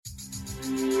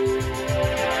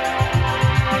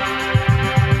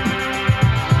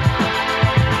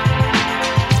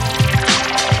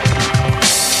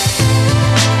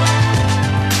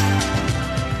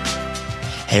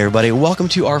Hey everybody, welcome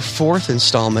to our fourth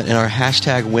installment in our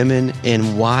hashtag Women in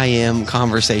YM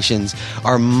Conversations,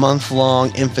 our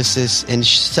month-long emphasis in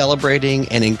celebrating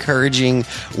and encouraging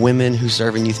women who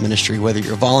serve in youth ministry, whether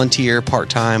you're volunteer,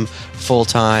 part-time,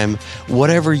 full-time,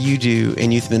 whatever you do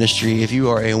in youth ministry. If you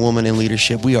are a woman in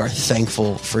leadership, we are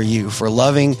thankful for you, for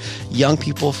loving young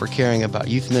people, for caring about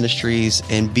youth ministries,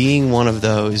 and being one of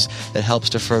those that helps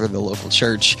to further the local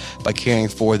church by caring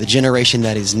for the generation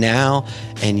that is now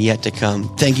and yet to come.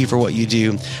 Thank you for what you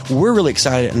do. We're really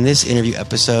excited in this interview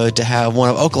episode to have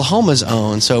one of Oklahoma's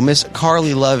own. So Miss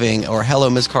Carly Loving, or Hello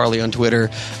Miss Carly on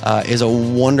Twitter, is a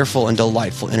wonderful and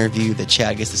delightful interview that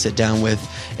Chad gets to sit down with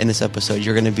in this episode.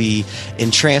 You're going to be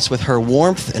entranced with her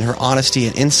warmth and her honesty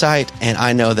and insight, and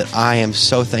I know that I am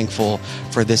so thankful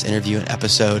for this interview and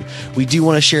episode. We do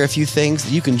want to share a few things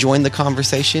that you can join the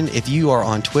conversation. If you are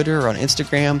on Twitter or on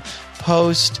Instagram,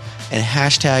 post and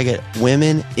hashtag it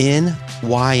Women in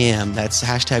YM. That's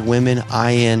hashtag Women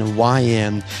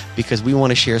INYM, because we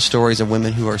want to share stories of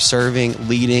women who are serving,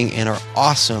 leading, and are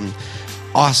awesome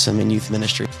in youth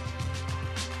ministry.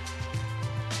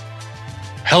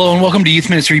 Hello and welcome to Youth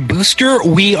Ministry Booster.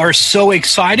 We are so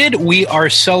excited. We are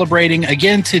celebrating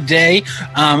again today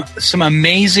some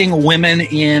amazing women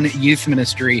in youth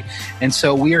ministry. And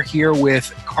so we are here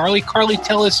with Carly. Carly,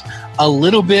 tell us a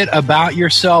little bit about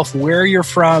yourself, where you're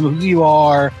from, who you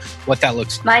are, what that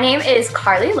looks like. My name is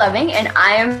Carly Loving, and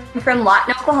I am from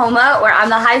Lawton, Oklahoma, where I'm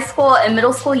the high school and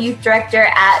middle school youth director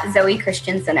at Zoe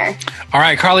Christian Center. All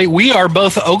right, Carly, we are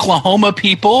both Oklahoma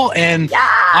people, and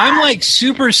I'm like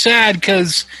super sad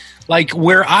because like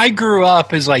where I grew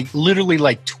up is like literally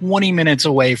like 20 minutes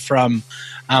away from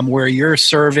where you're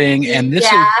serving, and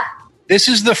this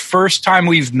is the first time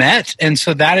we've met, and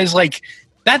so that is like,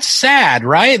 that's sad,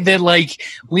 right? That like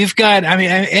we've got, I mean,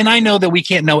 and I know that we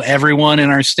can't know everyone in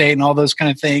our state and all those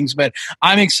kind of things, but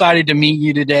I'm excited to meet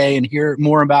you today and hear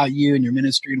more about you and your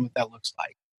ministry and what that looks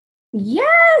like.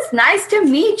 Yes, nice to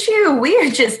meet you. We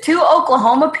are just two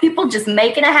Oklahoma people just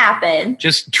making it happen.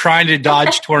 Just trying to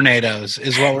dodge tornadoes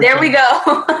is what we're doing. There we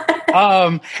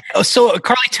go. So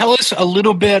Carly, tell us a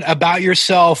little bit about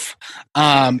yourself.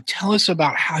 Tell us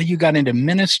about how you got into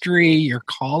ministry, your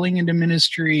calling into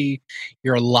ministry,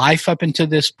 your life up until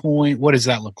this point. What does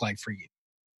that look like for you?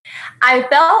 I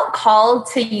felt called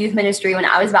to youth ministry when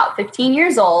I was about 15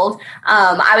 years old.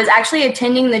 I was actually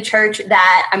attending the church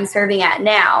that I'm serving at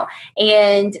now.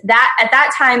 And that at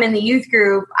that time in the youth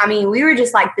group, I mean, we were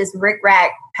just like this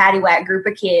rick-rack, paddywhack group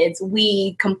of kids.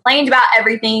 We complained about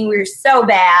everything. We were so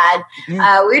bad. We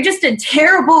were just a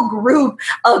terrible group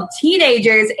of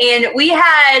teenagers. And we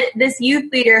had this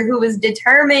youth leader who was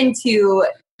determined to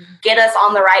get us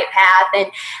on the right path.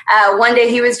 And one day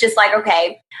he was just like,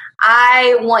 okay,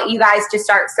 I want you guys to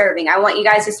start serving. I want you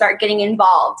guys to start getting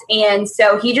involved. And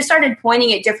so he just started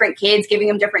pointing at different kids, giving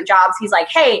them different jobs. He's like,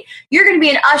 hey, you're going to be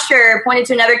an usher, pointed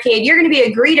to another kid. You're going to be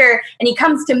a greeter. And he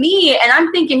comes to me and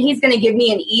I'm thinking he's going to give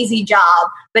me an easy job.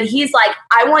 But he's like,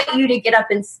 I want you to get up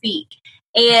and speak.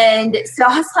 And so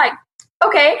I was like,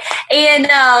 okay. And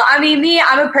I mean,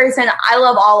 I'm a person, I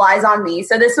love all eyes on me.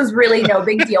 So this was really no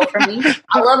big deal for me.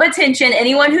 I love attention.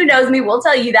 Anyone who knows me will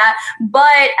tell you that.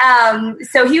 But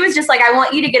so he was just like, I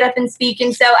want you to get up and speak.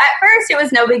 And so at first it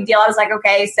was no big deal. I was like,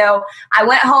 okay. So I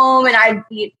went home and I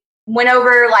went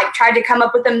over, like tried to come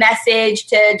up with a message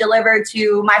to deliver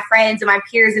to my friends and my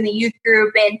peers in the youth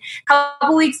group. And a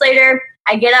couple weeks later,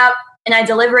 I get up and I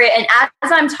deliver it. And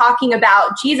as I'm talking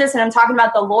about Jesus and I'm talking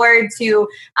about the Lord to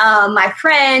my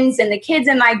friends and the kids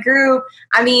in my group,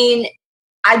 I mean,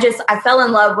 I fell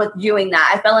in love with doing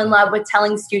that. I fell in love with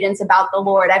telling students about the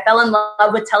Lord. I fell in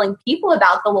love with telling people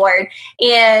about the Lord.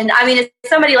 And I mean, it's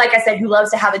somebody, like I said, who loves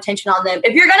to have attention on them.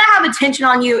 If you're going to have attention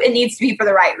on you, it needs to be for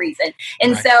the right reason.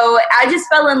 And so I just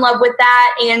fell in love with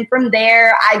that. And from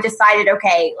there, I decided,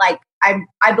 okay, like,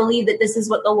 I believe that this is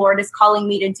what the Lord is calling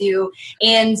me to do.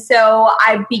 And so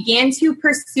I began to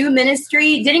pursue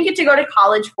ministry. Didn't get to go to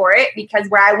college for it because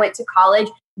where I went to college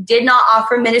did not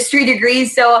offer ministry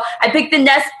degrees. So I picked the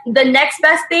next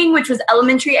best thing, which was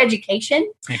elementary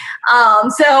education. So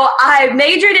I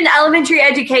majored in elementary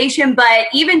education, but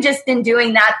even just in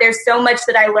doing that, there's so much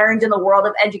that I learned in the world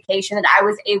of education that I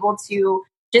was able to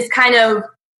just kind of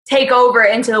take over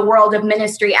into the world of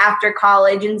ministry after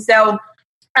college. And so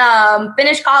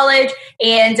finished college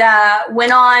and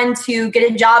went on to get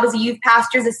a job as a youth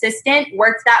pastor's assistant,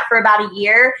 worked that for about a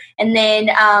year. And then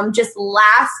just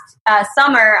last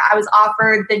summer, I was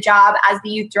offered the job as the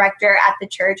youth director at the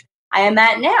church I am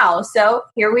at now. So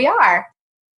here we are.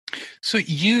 So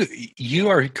you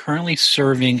are currently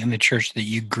serving in the church that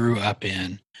you grew up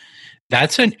in.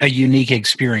 That's a unique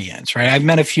experience, right? I've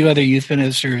met a few other youth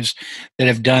ministers that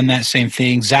have done that same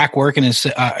thing. Zach Workin is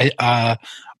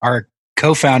our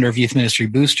co-founder of Youth Ministry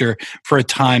Booster, for a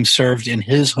time served in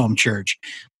his home church.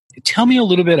 Tell me a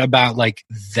little bit about like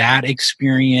that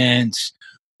experience.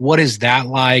 What is that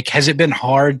like? Has it been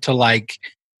hard to like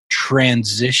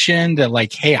transition to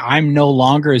like, hey, I'm no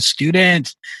longer a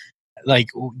student? Like,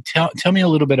 tell me a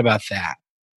little bit about that.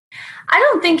 I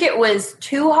don't think it was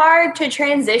too hard to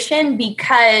transition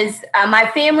because my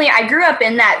family, I grew up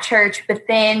in that church, but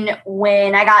then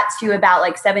when I got to about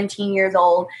like 17 years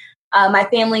old, my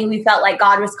family, we felt like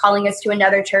God was calling us to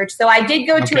another church. So I did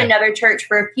go to another church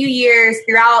for a few years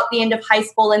throughout the end of high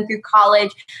school and through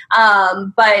college.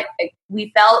 But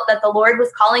we felt that the Lord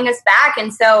was calling us back.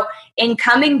 And so in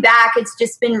coming back, it's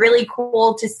just been really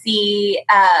cool to see,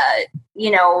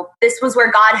 this was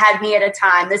where God had me at a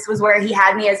time. This was where he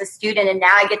had me as a student. And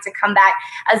now I get to come back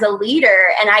as a leader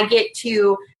and I get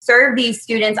to serve these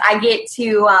students. I get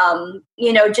to,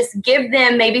 just give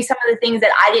them maybe some of the things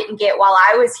that I didn't get while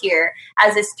I was here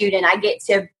as a student. I get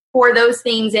to pour those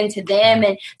things into them.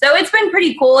 And so it's been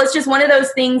pretty cool. It's just one of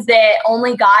those things that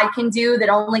only God can do, that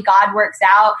only God works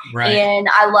out. Right. And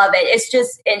I love it. It's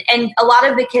just, and a lot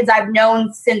of the kids I've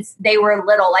known since they were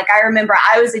little, like I remember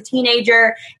I was a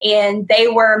teenager and they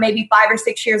were maybe 5 or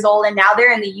 6 years old and now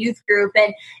they're in the youth group,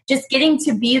 and just getting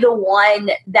to be the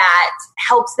one that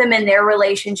helps them in their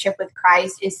relationship with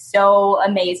Christ is so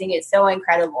amazing. It's so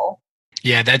incredible.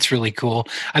 Yeah, that's really cool.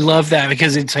 I love that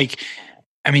because it's like,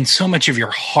 so much of your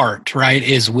heart, right,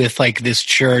 is with like this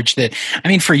church that,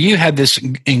 for you had this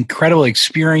incredible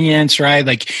experience, right?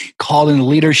 Like called into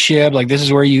leadership. Like this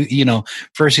is where you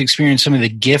first experienced some of the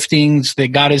giftings that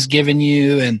God has given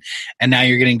you. And now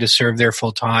you're getting to serve there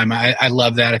full time. I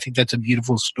love that. I think that's a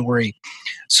beautiful story.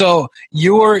 So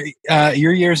your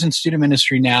years in student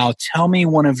ministry now, tell me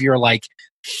one of your like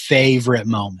favorite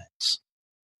moments.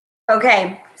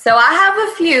 Okay. So I have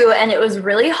a few, and it was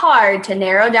really hard to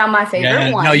narrow down my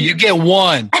favorite one. No, you get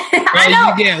one. I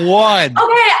know. You get one. Okay,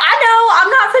 I know. I'm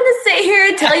not going to sit here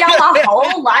and tell y'all my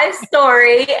whole life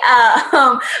story.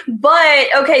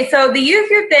 But, okay, so the youth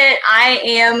group that I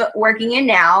am working in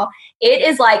now, it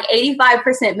is like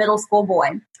 85% middle school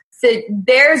boy. So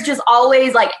there's just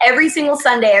always, like every single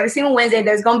Sunday, every single Wednesday,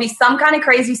 there's going to be some kind of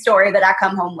crazy story that I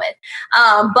come home with.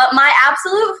 But my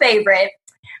absolute favorite,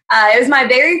 it was my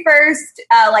very first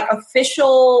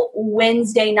official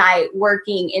Wednesday night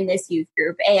working in this youth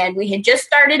group. And we had just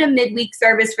started a midweek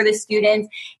service for the students.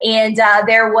 And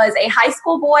there was a high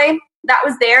school boy that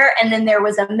was there. And then there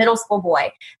was a middle school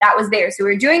boy that was there. So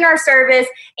we were doing our service.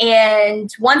 And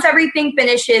once everything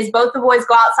finishes, both the boys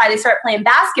go outside, they start playing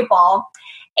basketball.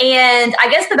 And I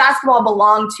guess the basketball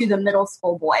belonged to the middle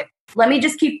school boy. Let me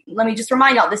just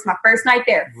remind y'all, this is my first night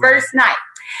there. First night.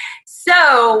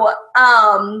 So,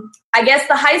 I guess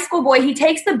the high school boy, he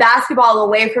takes the basketball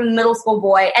away from the middle school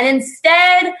boy. And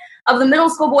instead of the middle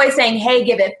school boy saying, hey,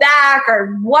 give it back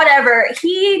or whatever,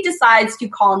 he decides to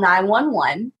call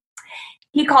 911.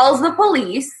 He calls the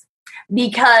police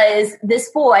because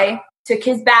this boy took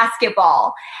his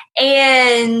basketball.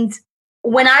 And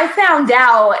when I found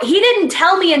out, he didn't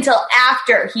tell me until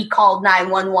after he called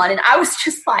 911. And I was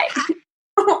just like,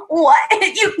 what?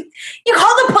 You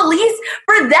call the police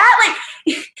for that?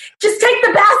 Like, just take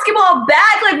the basketball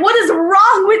back. Like, what is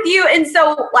wrong with you? And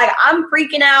so, like, I'm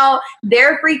freaking out.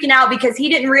 They're freaking out because he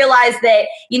didn't realize that,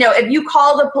 if you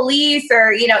call the police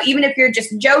or, even if you're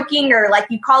just joking or like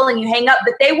you call and you hang up,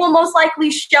 but they will most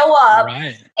likely show up.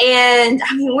 Right. And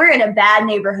we're in a bad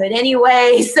neighborhood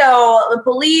anyway. So the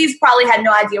police probably had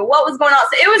no idea what was going on.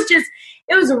 So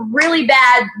it was really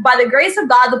bad. By the grace of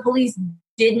God, the police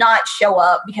did not show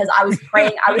up because I was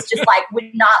praying. I was just like,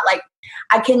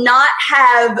 I cannot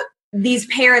have these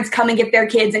parents come and get their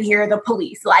kids and hear the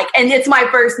police. And it's my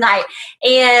first night.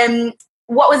 And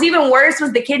what was even worse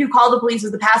was the kid who called the police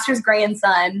was the pastor's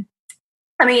grandson.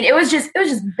 It was just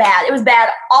bad. It was bad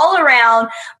all around.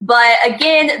 But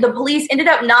again, the police ended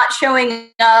up not showing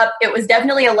up. It was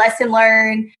definitely a lesson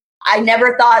learned. I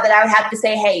never thought that I would have to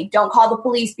say, hey, don't call the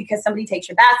police because somebody takes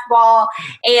your basketball.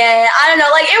 And I don't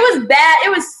know, it was bad. It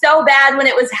was so bad when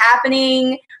it was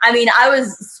happening. I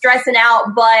was stressing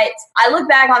out, but I look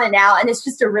back on it now and it's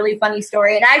just a really funny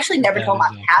story. And I actually never told my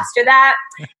pastor that.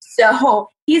 So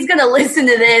he's going to listen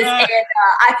to this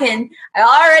and I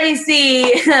already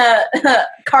see,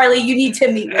 Carly, you need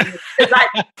to meet with me.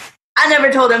 I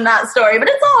never told him that story, but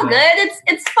it's all good.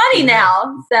 It's funny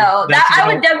now. So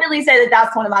I would definitely say that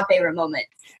that's one of my favorite moments.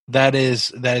 That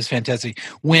is fantastic.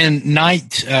 When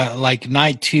night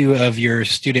 2 of your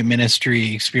student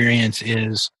ministry experience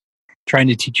is trying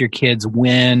to teach your kids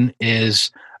when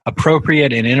is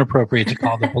appropriate and inappropriate to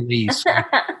call the police.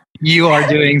 You are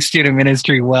doing student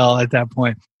ministry well at that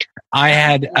point. I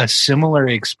had a similar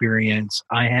experience.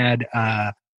 I had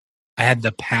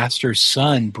the pastor's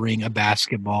son bring a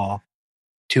basketball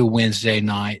to Wednesday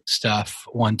night stuff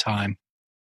one time.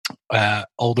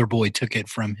 Older boy took it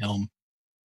from him.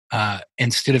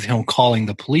 Instead of him calling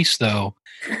the police, though,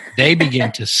 they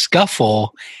began to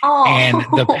scuffle, and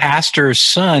the pastor's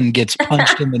son gets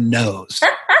punched in the nose.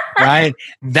 Right?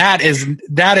 That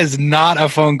is not a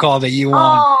phone call that you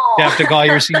want to have to call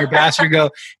your senior pastor and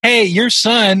go, "Hey, your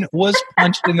son was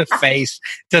punched in the face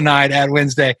tonight at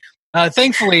Wednesday."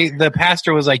 Thankfully, the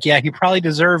pastor was like, "Yeah, he probably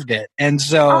deserved it," and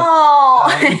so,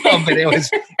 but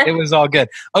it was all good.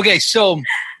 Okay, so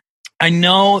I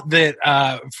know that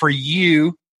for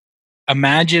you,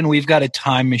 imagine we've got a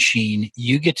time machine.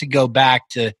 You get to go back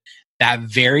to that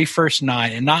very first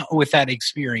night, and not with that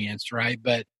experience, right?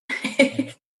 But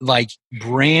like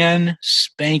brand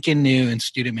spanking new in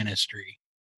student ministry,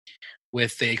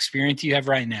 with the experience you have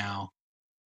right now.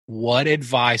 What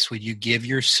advice would you give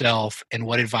yourself, and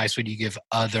what advice would you give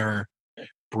other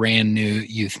brand new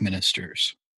youth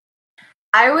ministers?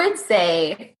 I would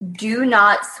say do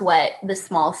not sweat the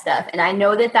small stuff. And I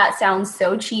know that sounds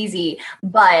so cheesy,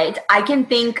 but I can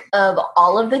think of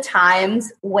all of the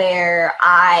times where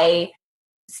I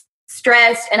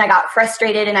stressed and I got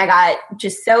frustrated and I got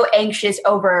just so anxious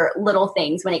over little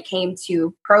things when it came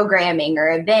to programming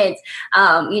or events.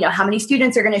 How many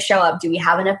students are going to show up? Do we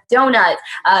have enough donuts?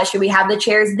 Should we have the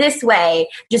chairs this way?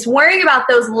 Just worrying about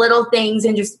those little things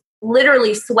and just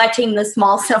literally sweating the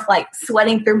small stuff, like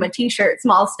sweating through my t-shirt,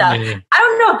 small stuff. Yeah. I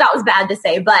don't know if that was bad to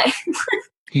say, but you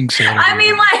can say I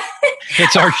mean, like,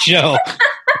 it's our show.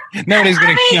 Nobody's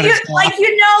going to shut us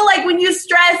down. Like when you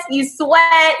stress, you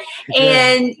sweat,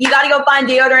 and you got to go find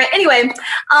deodorant. Anyway,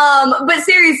 but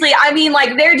seriously, I mean,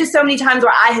 like, there are just so many times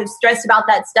where I have stressed about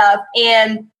that stuff,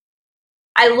 and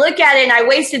I look at it and I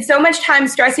wasted so much time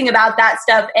stressing about that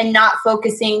stuff and not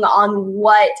focusing on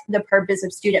what the purpose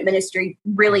of student ministry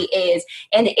really is.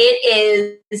 And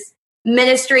it is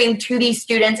ministering to these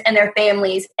students and their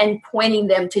families and pointing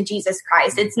them to Jesus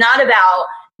Christ. It's not about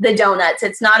the donuts.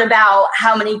 It's not about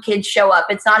how many kids show up.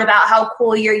 It's not about how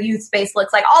cool your youth space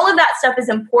looks like. All of that stuff is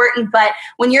important, but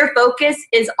when your focus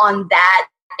is on that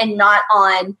and not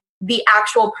on the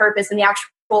actual purpose and the actual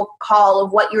call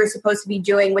of what you're supposed to be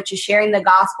doing, which is sharing the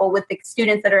gospel with the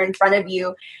students that are in front of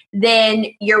you, then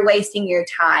you're wasting your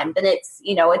time. Then it's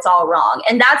all wrong.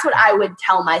 And that's what I would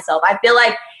tell myself. I feel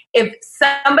like if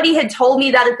somebody had told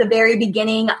me that at the very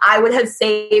beginning, I would have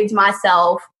saved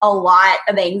myself a lot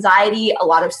of anxiety, a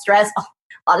lot of stress,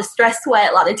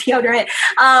 sweat, a lot of deodorant.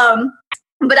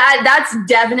 But that's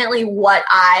definitely what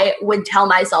I would tell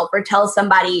myself or tell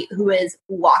somebody who is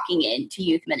walking into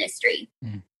youth ministry.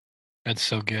 That's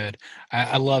so good.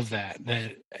 I love that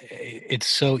it's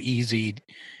so easy,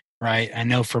 right? I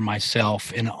know for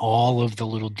myself in all of the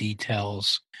little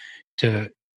details to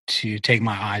take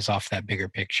my eyes off that bigger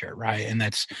picture, right? And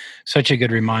that's such a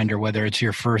good reminder, whether it's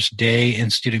your first day in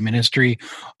student ministry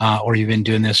or you've been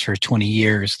doing this for 20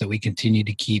 years, that we continue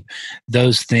to keep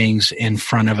those things in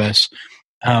front of us.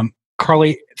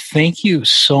 Carly, thank you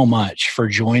so much for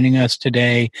joining us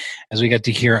today as we got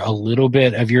to hear a little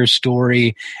bit of your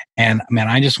story. And man,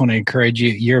 I just want to encourage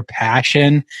you, your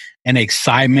passion and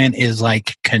excitement is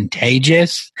like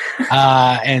contagious.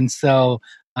 And so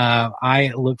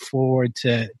I look forward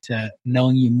to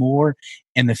knowing you more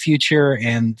in the future.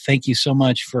 And thank you so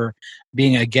much for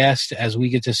being a guest as we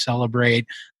get to celebrate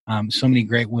so many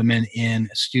great women in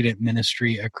student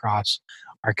ministry across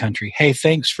our country. Hey,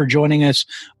 thanks for joining us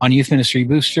on Youth Ministry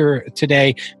Booster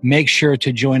today. Make sure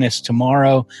to join us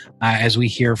tomorrow as we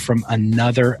hear from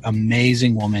another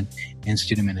amazing woman in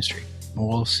student ministry.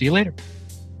 We'll see you later.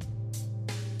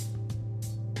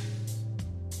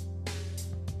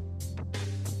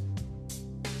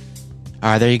 All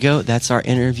right, there you go. That's our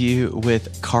interview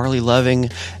with Carly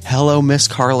Loving. Hello, Miss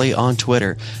Carly on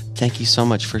Twitter. Thank you so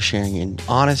much for sharing in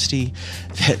honesty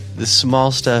that the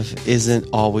small stuff isn't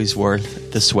always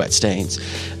worth the sweat stains.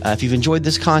 If you've enjoyed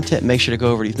this content, make sure to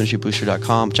go over to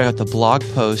youthministrybooster.com. Check out the blog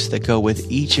posts that go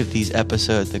with each of these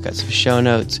episodes. They've got some show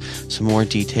notes, some more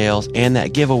details, and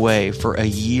that giveaway for a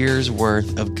year's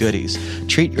worth of goodies.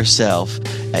 Treat yourself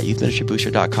at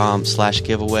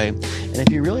youthministrybooster.com/giveaway. And if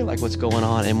you really like what's going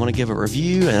on and want to give a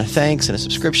review and a thanks and a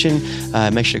subscription,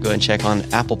 make sure to go and check on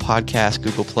Apple Podcasts,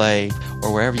 Google Play,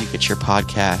 or wherever you get your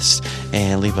podcasts,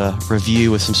 and leave a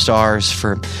review with some stars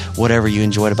for whatever you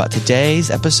enjoyed about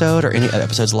today's episode or any other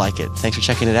episodes like it. Thanks for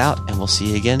checking it out, and we'll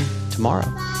see you again tomorrow.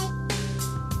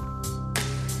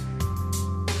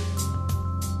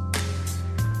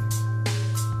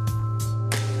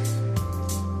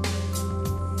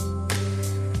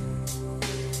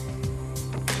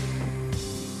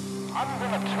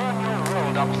 gonna turn your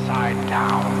world upside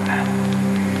down.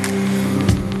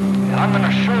 And I'm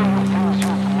gonna show you things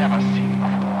you've never seen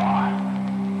before.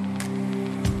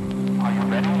 Are you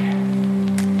ready?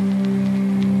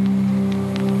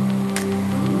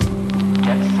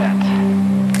 Get set.